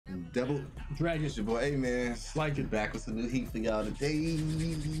Double Dragon. It's your boy AMENZ. Like it. Back with some new heat for y'all today.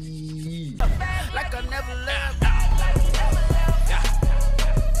 Like I never left.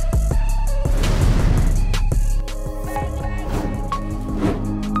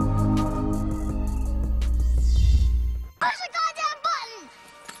 Push the goddamn button!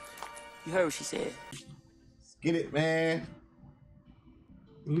 You heard what she said. Let's get it, man.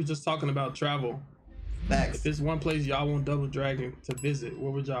 We were just talking about travel. Facts. If there's one place y'all want Double Dragon to visit,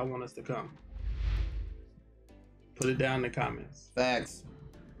 where would y'all want us to come? Put it down in the comments. Facts.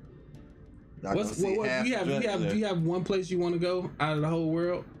 Do you have one place you want to go out of the whole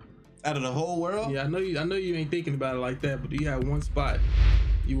world? Out of the whole world? Yeah, I know you ain't thinking about it like that, but do you have one spot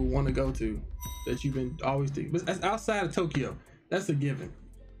you would want to go to that you've been always thinking? But that's outside of Tokyo. That's a given.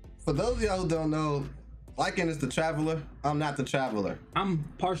 For those of y'all who don't know, Lycan is the traveler. I'm not the traveler. I'm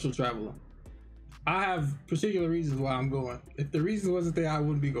partial traveler. I have particular reasons why I'm going. If the reason wasn't there, I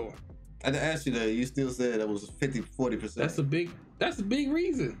wouldn't be going. I had to ask you that. You still said that was 50-40%. That's a big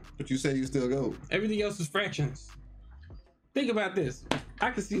reason. But you said you still go. Everything else is fractions. Think about this. I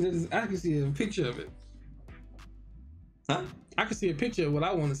can see this. I can see a picture of it. Huh? I can see a picture of what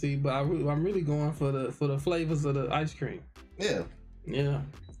I want to see, but I'm really going for the flavors of the ice cream. Yeah. Yeah.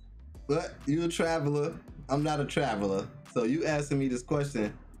 But you're a traveler. I'm not a traveler. So you asking me this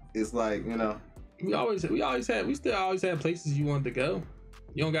question, it's like, you know. We still always have places you want to go.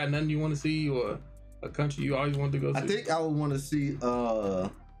 You don't got nothing you want to see, or a country you always want to go to? I think I would want to see,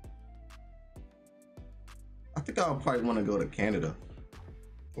 I think I would probably want to go to Canada.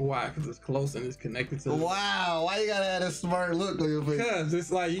 Why? Because it's close and it's connected to. Wow, why you gotta have a smart look on your face? Because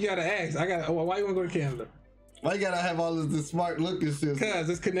it's like you gotta ask. Why you wanna go to Canada? Why you gotta have all this smart look and shit? Because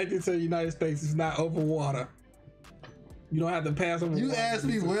it's connected to the United States. It's not over water. You don't have to pass over. You asked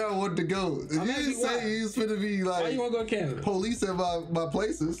me where I want to go. If you didn't say you was finna be like, why you wanna go to Canada? Police at my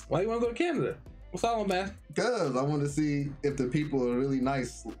places. Why you wanna go to Canada? What's all on, man? Because I want to see if the people are really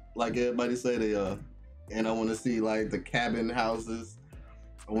nice, like everybody say they are, and I want to see like the cabin houses.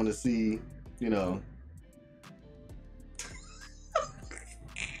 I want to see, you know,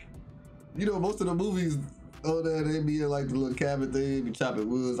 most of the movies, they be in like the little cabin thing, be chopping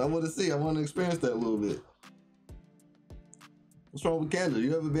woods. I want to experience that a little bit. What's wrong with Canada?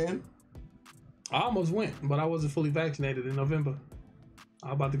 You ever been? I almost went, but I wasn't fully vaccinated in November.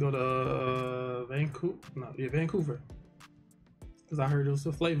 I'm about to go to Vancouver. Because I heard there was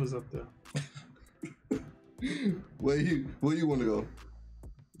some flavors up there. Where you want to go?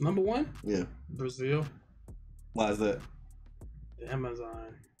 Number one? Yeah. Brazil. Why is that? The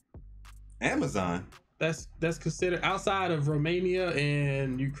Amazon. Amazon? That's considered, outside of Romania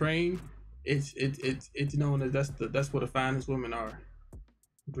and Ukraine, it's known as that's where the finest women are.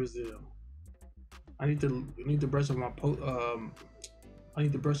 Brazil. I need to brush up my I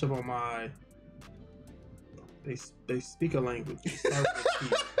need to brush up on my. They speak a language.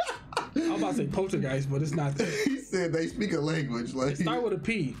 I'm about to say Portuguese, but it's not that. He said they speak a language. Like, they start with a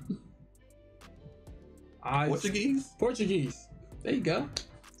P. Portuguese? Portuguese. There you go.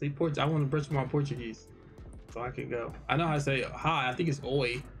 See, I want to brush up my Portuguese, so I can go. I know how to say hi. I think it's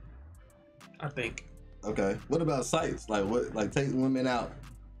oi. I think. Okay. What about sites? Like what? Like take women out.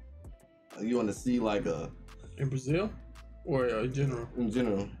 You want to see like in Brazil, or in general? In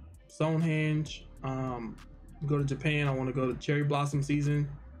general. Stonehenge. Go to Japan. I want to go to cherry blossom season.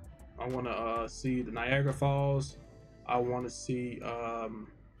 I want to see the Niagara Falls. I want to see some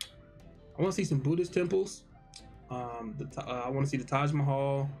Buddhist temples. I want to see the Taj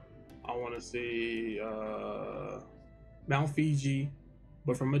Mahal. I want to see Mount Fiji,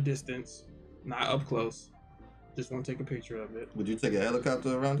 but from a distance, not up close. Just want to take a picture of it. Would you take a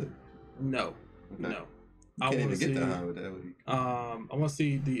helicopter around it? No, okay. No. You can't even get that high with that. I want to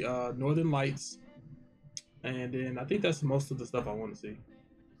see the Northern Lights, and then I think that's most of the stuff I want to see.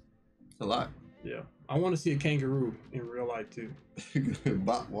 It's a lot. Yeah, I want to see a kangaroo in real life too.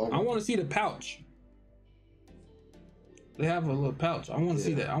 I want to see the pouch. They have a little pouch. I want to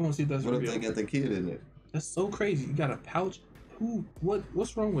see that. I want to see that's real. What if they got the kid in it? That's so crazy. You got a pouch?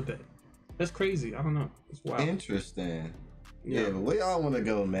 What's wrong with that? That's crazy. I don't know. It's wild. Interesting. Yeah, but where y'all want to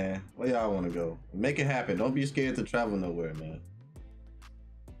go, man? Where y'all want to go? Make it happen. Don't be scared to travel nowhere, man.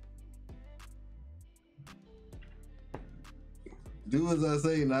 Do as I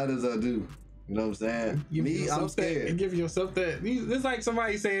say, not as I do. You know what I'm saying? I'm scared. And give yourself that. It's like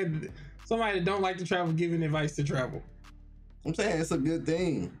somebody saying, somebody that don't like to travel giving advice to travel. I'm saying it's a good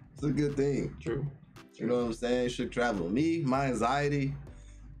thing. It's a good thing. True. You know what I'm saying? You should travel. My anxiety,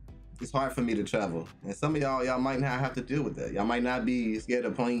 it's hard for me to travel. And some of y'all might not have to deal with that. Y'all might not be scared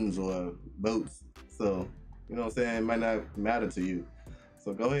of planes or boats. So, you know what I'm saying? It might not matter to you.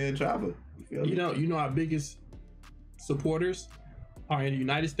 So go ahead and travel. You feel me? You know our biggest supporters are in the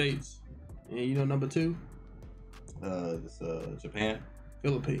United States, and you know number 2, It's Japan.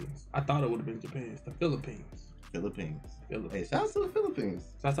 Philippines. I thought it would have been Japan. It's the Philippines. Philippines. Hey, shout out to the Philippines.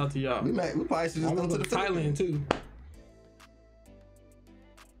 Shout out to y'all. We probably should just go to the Thailand too.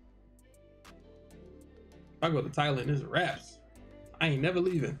 If I go to Thailand, there's wraps. I ain't never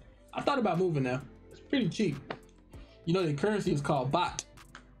leaving. I thought about moving there. It's pretty cheap. You know the currency is called baht.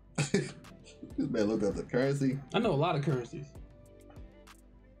 This man looked up the currency. I know a lot of currencies.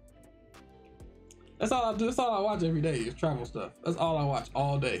 That's all I do. That's all I watch every day is travel stuff. That's all I watch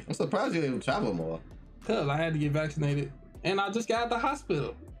all day. I'm surprised you didn't travel more. Cause I had to get vaccinated and I just got out the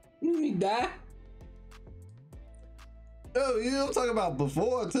hospital. You need me die? Yo, you know I'm talking about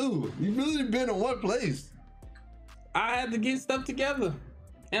before too. You really been in one place. I had to get stuff together.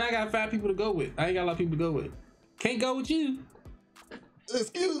 And I got 5 people to go with. I ain't got a lot of people to go with. Can't go with you.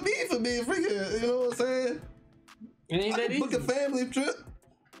 Excuse me for being freaking, you know what I'm saying? It ain't that I can book a easy. family trip.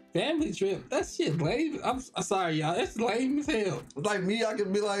 Family trip? That shit lame. I'm sorry, y'all. That's lame as hell. It's like me, I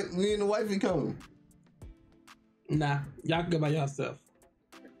could be like, me and the wifey coming. Nah, y'all can go by yourself.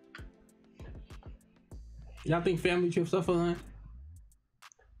 Y'all think family trips are fun?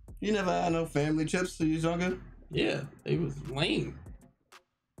 You never had no family trips when you was younger? Yeah, it was lame.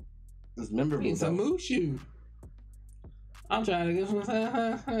 It's memorable. Need some moose shoe. I'm trying to get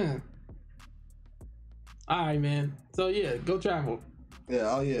some. All right, man. So yeah, go travel.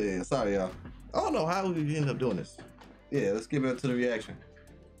 Yeah, oh yeah. Sorry, y'all. I don't know how we ended up doing this. Yeah, let's get back to the reaction.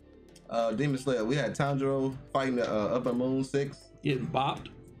 Demon Slayer, we had Tanjiro fighting the Upper Moon 6. Getting bopped.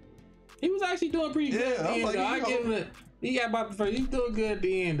 He was actually doing pretty good. Yeah, At the end, like, though. I give him he got bopped first. He's doing good at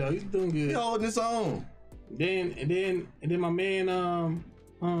the end though. He's doing good. He holding his own. Then my man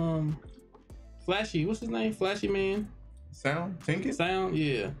Flashy, what's his name? Flashy Man. Sound,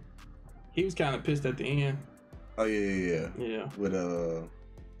 yeah. He was kind of pissed at the end. Oh yeah. Yeah. With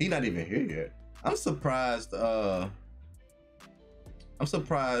he not even here yet. I'm surprised.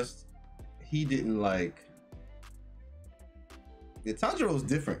 He didn't like. Yeah, Tanjiro's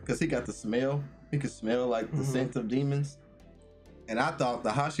different because he got the smell. He could smell like the scent of demons. And I thought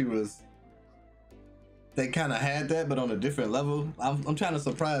the Hashi was. They kind of had that, but on a different level. I'm trying to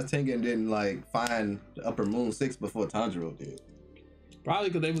surprise Tengen didn't like find the Upper Moon 6 before Tanjiro did. Probably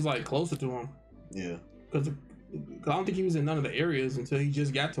because they was like closer to him. Yeah. Because I don't think he was in none of the areas until he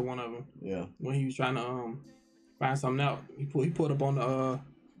just got to one of them. Yeah. When he was trying to find something out, he pulled up on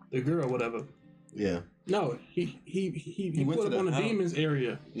the girl, whatever. Yeah. No, he went put to up on the house. demons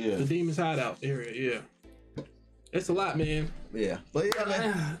area. Yeah. The demons hideout area. Yeah. It's a lot, man. Yeah. But yeah,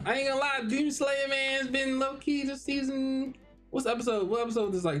 man. I ain't gonna lie, Demon Slayer, man, it's been low key this season. What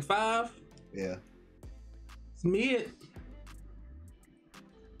episode is like 5? Yeah. It's mid.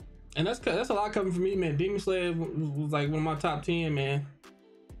 And that's a lot coming from me, man. Demon Slayer was like one of my top 10, man.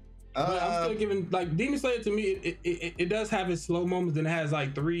 But I'm still giving like Demon Slayer to me. It does have its slow moments, then it has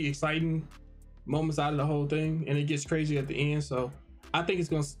like 3 exciting moments out of the whole thing, and it gets crazy at the end. So I think it's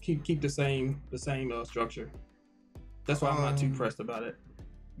gonna keep the same structure. That's why I'm not too pressed about it.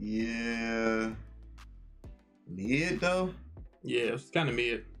 Yeah. Mid though? Yeah, it's kind of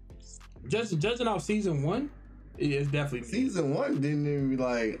mid. Judging off season 1, it's definitely mid. Season 1 didn't even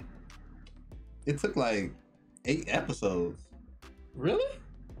like. It took like 8 episodes. Really?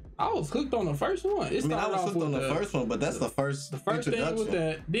 I was hooked on the first one. I was hooked on the first one, but that's the first thing with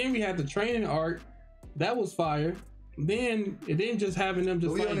that. Then we had the training arc. That was fire. Then it didn't just having them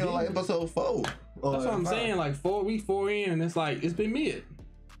just we only on like episode 4. That's what I'm saying. Like 4 weeks, 4 in, and it's like it's been mid.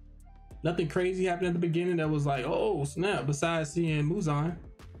 Nothing crazy happened at the beginning that was like, oh snap. Besides seeing Muzan,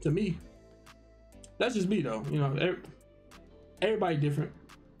 to me, that's just me though. You know, everybody different.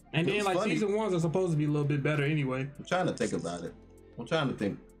 And then like funny. season 1s are supposed to be a little bit better anyway. I'm trying to think about it. I'm trying to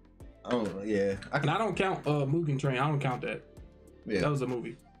think. Oh yeah, And I don't count Mugen Train. I don't count that. Yeah. That was a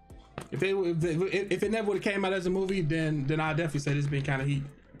movie. If it never would have came out as a movie, then I definitely say it's been kind of heat.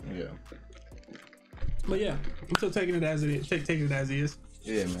 Yeah. But yeah, I'm still taking it as it is. Taking it as it is.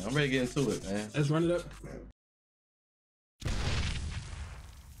 Yeah, man. I'm ready to get into it, man. Let's run it up.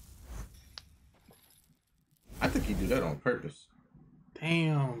 I think he did that on purpose.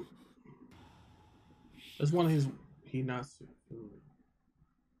 Damn. That's one of his. He not.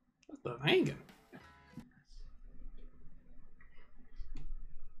 That's the hanging.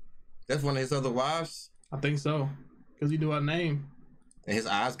 That's one of his other wives, I think so, because he knew her name. and his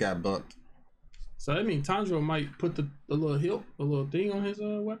eyes got bucked. So that means Tanjiro might put the little hilt, the little thing on his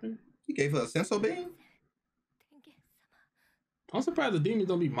weapon. He gave her a senso beam. I'm surprised the demons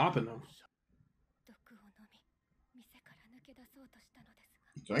don't be mopping them. 毒を飲み店から抜け出そうとしたのです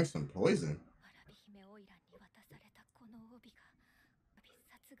Drank some poison.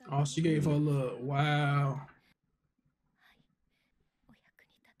 Oh, she gave her a little wow.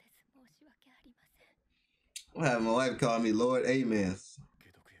 I have my wife call me Lord AMENZ.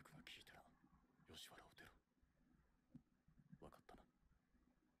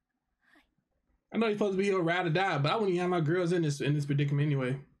 I know you're supposed to be here ride or die, but I wouldn't even have my girls in this predicament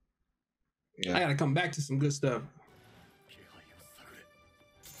anyway. Yeah. I gotta come back to some good stuff.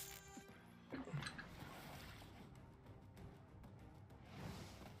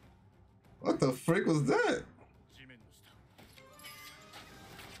 What the frick was that?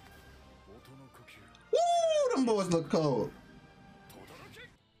 Woo! Them boys look cold.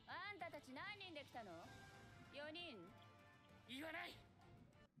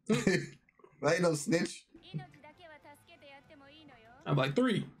 I ain't no snitch. I'm like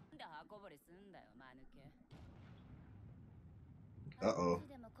 3. Uh-oh.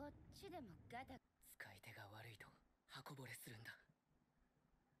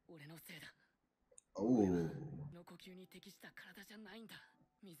 Oh.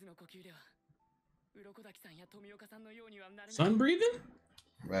 Sun breathing?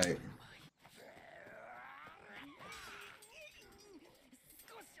 Right.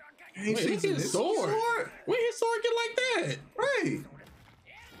 Wait, look at his sword. When his sword get like that? Right.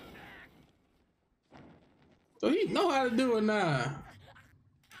 So he know how to do it now.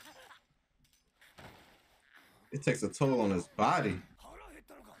 It takes a toll on his body.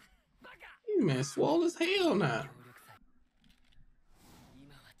 This man swole as hell now.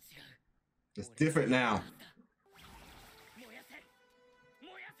 It's different now.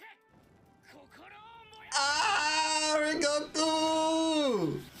 Ah,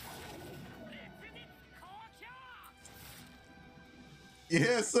 Rigoku!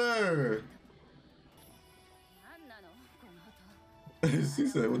 Yes, sir. She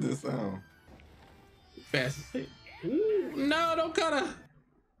said, "What this sound?" Fast as hell. Ooh, no, don't cut her.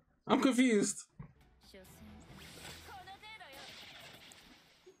 I'm confused.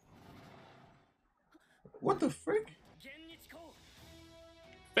 What the frick?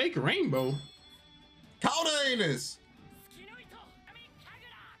 Fake rainbow. Counter anus.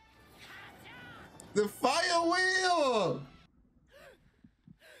 The fire wheel.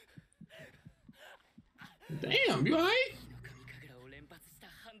 Damn, you alright?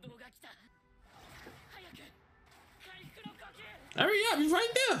 Hurry up, he's right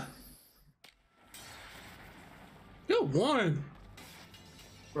there. Good one.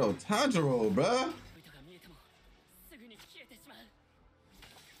 Bro, Tanjiro, bruh.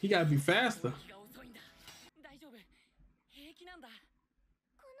 He gotta be faster.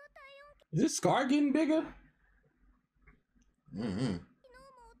 Is this scar getting bigger? Mm-hmm.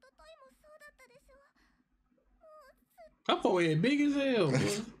 Her forehead big as hell, bro.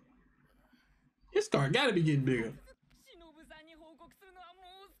 His scar gotta be getting bigger.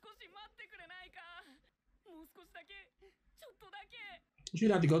 You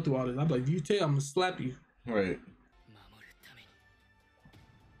shouldn't have to go through all this. I'm like, if you tell, I'm gonna slap you. Right.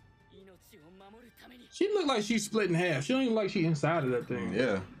 She look like she's split in half. She don't even look like she inside of that thing.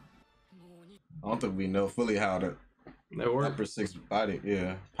 Yeah. I don't think we know fully how that work. Upper 6 body,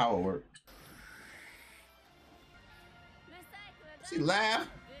 yeah, power work. She laughed.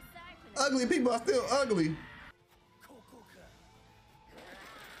 Ugly people are still ugly.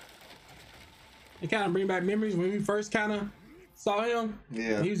 It kind of bring back memories when we first kind of saw him.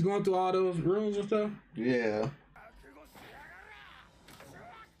 Yeah. He was going through all those rooms and stuff. Yeah.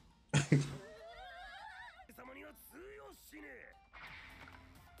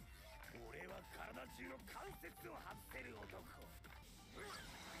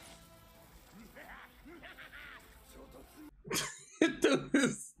 Dude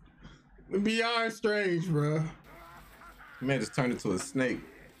is beyond strange, bro. Man just turned into a snake.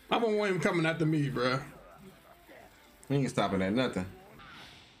 I don't want him coming after me, bro. He ain't stopping at nothing.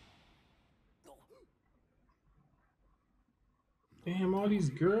 Damn, all these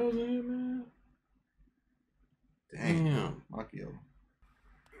girls in here, man. Damn. Makio.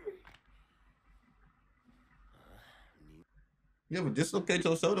 You ever dislocate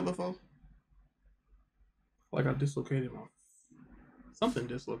your shoulder before? Like I dislocated my... Something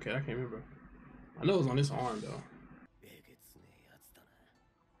dislocated, I can't remember. I know it was on this arm, though.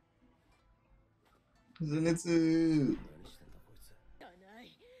 ZENITSU. You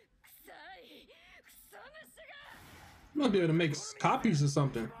might be able to make copies or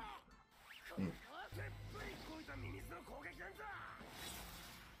something.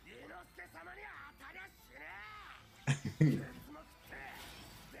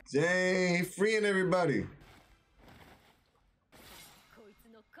 Jane, freeing everybody.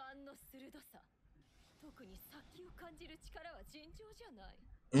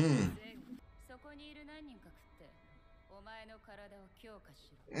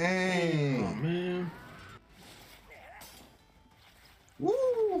 Oh man.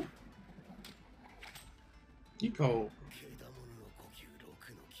 Woo! He cold.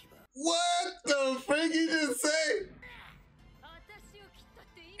 What the freak you just say?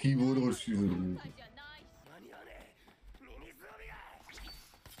 Keyboard or shoe.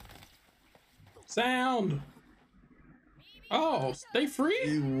 Sound. Oh, stay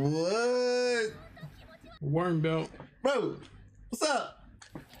free? What? Worm belt. Bro, what's up?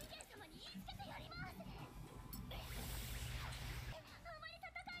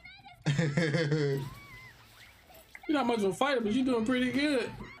 You're not much of a fighter, but you're doing pretty good.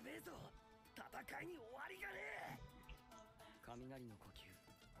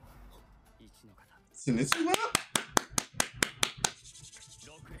 ZENITSU up?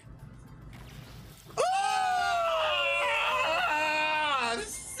 Ah,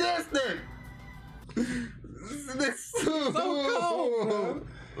 sister! ZENITSU! So cold,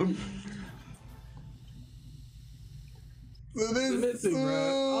 bro. ZENITSU, bro.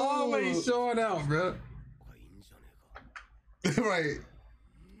 Always showing out, bro. Right.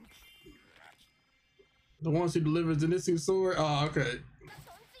 The ones who delivers ZENITSU sword. Oh, okay.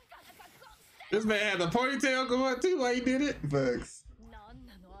 This man had the ponytail going too while he did it. Facts.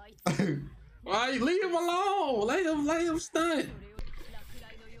 Why you leave him alone? Let him stunt.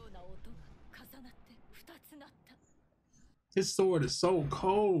 His sword is so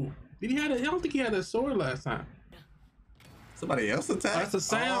cold. Did he have? I don't think he had a sword last time. Somebody else attacked? That's a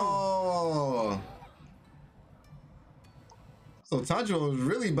sound. Oh. So Tanjiro was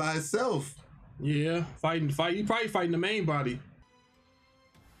really by himself. Yeah, fighting. He probably fighting the main body.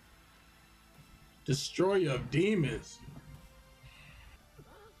 Destroyer of demons.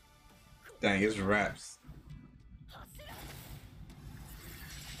 Dang, it's raps.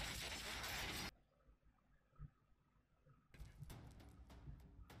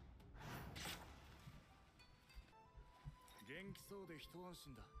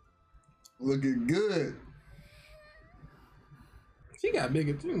 Looking good. She got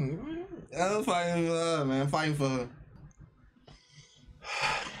bigger too. I'm fighting for her, man. Fighting for her.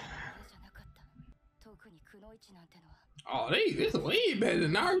 Oh, this way better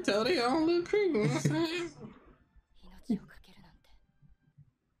than Naruto. They own little crew. You know what I'm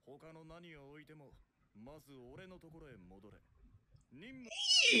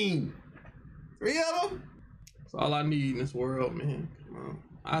saying? Three of them? That's all I need in this world, man. Come on.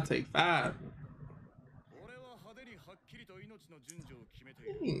 I'll take 5.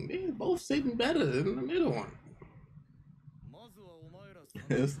 Dang, they both sitting better than the middle one.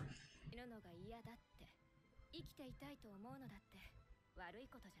 Yes.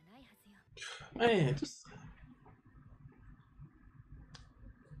 Man, just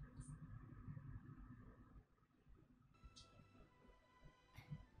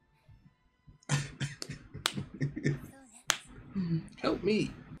help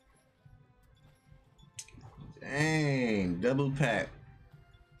me. Dang, double pat.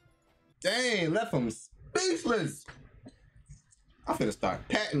 Dang, left him speechless. I'm finna start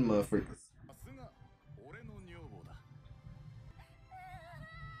patting motherfuckers.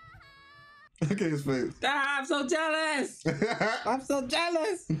 Look at his face. Ah, I'm so jealous. I'm so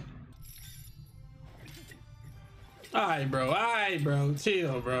jealous. Alright, bro.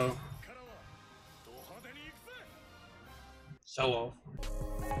 Chill, bro. Show off.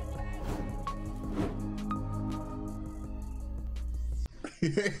 See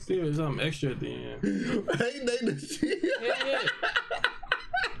if there's something extra at the end. Ain't they the shit? Yeah.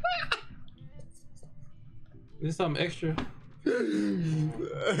 There's something extra.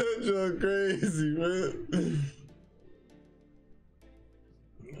 That's so crazy, man.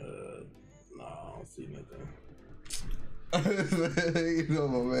 No, I don't see nothing. You know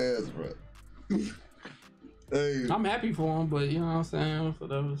my man's, bro. Hey. I'm happy for him, but you know what I'm saying?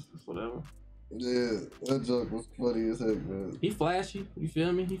 Whatever. Yeah, that joke was funny as heck, man. He flashy. You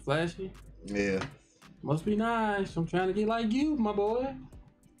feel me? He flashy. Yeah. Must be nice. I'm trying to get like you, my boy.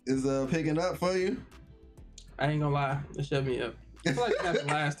 Is picking up for you? I ain't gonna lie. It shut me up. I feel like it happened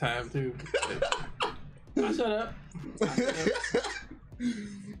last time too. I shut up.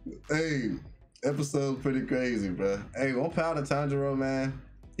 Hey, episode pretty crazy, bro. Hey, one pound of Tanjiro, man.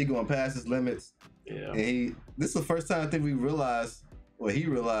 He going past his limits. Yeah. And this is the first time I think he realized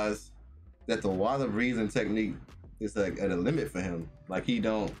that the water breathing technique is like at a limit for him. Like he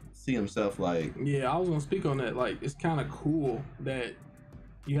don't see himself like. Yeah, I was gonna speak on that. Like it's kind of cool that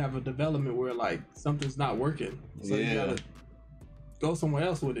you have a development where like something's not working. So you gotta go somewhere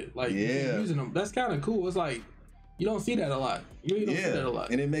else with it. Like using them. That's kind of cool. It's like you don't see that a lot. You really don't see that a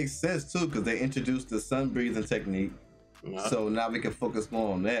lot. And it makes sense too because they introduced the sun breathing technique. So now we can focus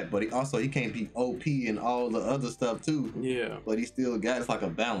more on that. But he can't be OP and all the other stuff too. Yeah. But he still got it's like a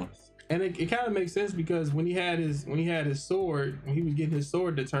balance. And it kind of makes sense because when he had his sword, when he was getting his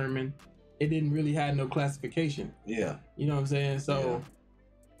sword determined, it didn't really have no classification. Yeah. You know what I'm saying? So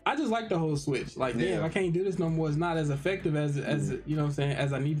I just like the whole switch. Like, damn, I can't do this no more. It's not as effective as you know what I'm saying,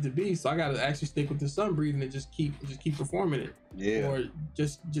 as I need it to be. So I gotta actually stick with the sun breathing and just keep performing it. Yeah. Or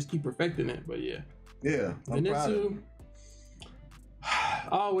just keep perfecting it. But yeah. Yeah. ZENITSU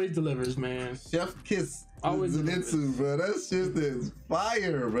always delivers, man. Chef kiss. Always ZENITSU, bro. That shit is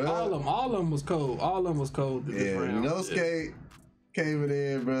fire, bro. All of them was cold. All of them was cold. Yeah, no skate came in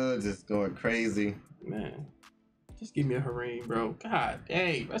there, bro, just going crazy. Man, just give me a harem, bro. God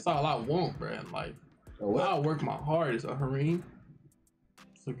dang, that's all I want, bro. Like, I'll work my hardest. A harem.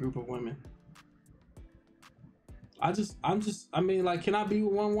 It's a group of women. I mean, like, can I be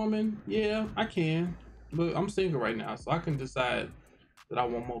with one woman? Yeah, I can. But I'm single right now, so I can decide that I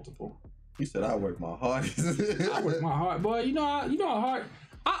want multiple. You said I work my hardest. I work my heart, boy. You know how hard.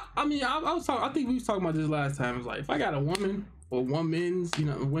 I mean, I was talking. I think we was talking about this last time. It's like if I got a woman or women's,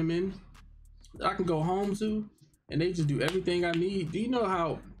 women that I can go home to, and they just do everything I need. Do you know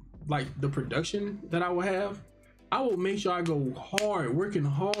how, like, the production that I will have? I will make sure I go hard, working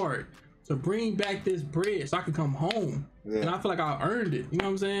hard to bring back this bread so I can come home, and I feel like I earned it. You know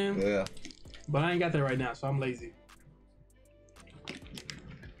what I'm saying? Yeah. But I ain't got that right now, so I'm lazy.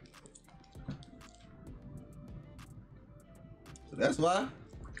 That's why.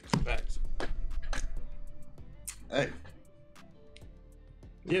 Facts. Hey.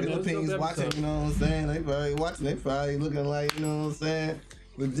 Yeah, Philippines watching, you know what I'm saying? They probably watching, they probably looking like, you know what I'm saying?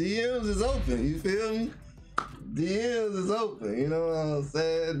 The DMs is open, you feel me? DMs is open, you know what I'm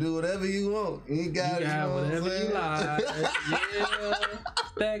saying? Do whatever you want. You got it, you know whatever what I'm you like. Yeah.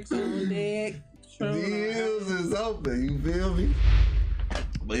 Stacks on deck. DMs is open, you feel me?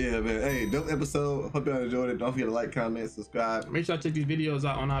 But yeah, man, hey, dope episode. Hope y'all enjoyed it. Don't forget to like, comment, subscribe. Make sure I check these videos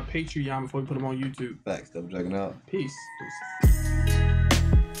out on our Patreon before we put them on YouTube. Facts, double checking out. Peace.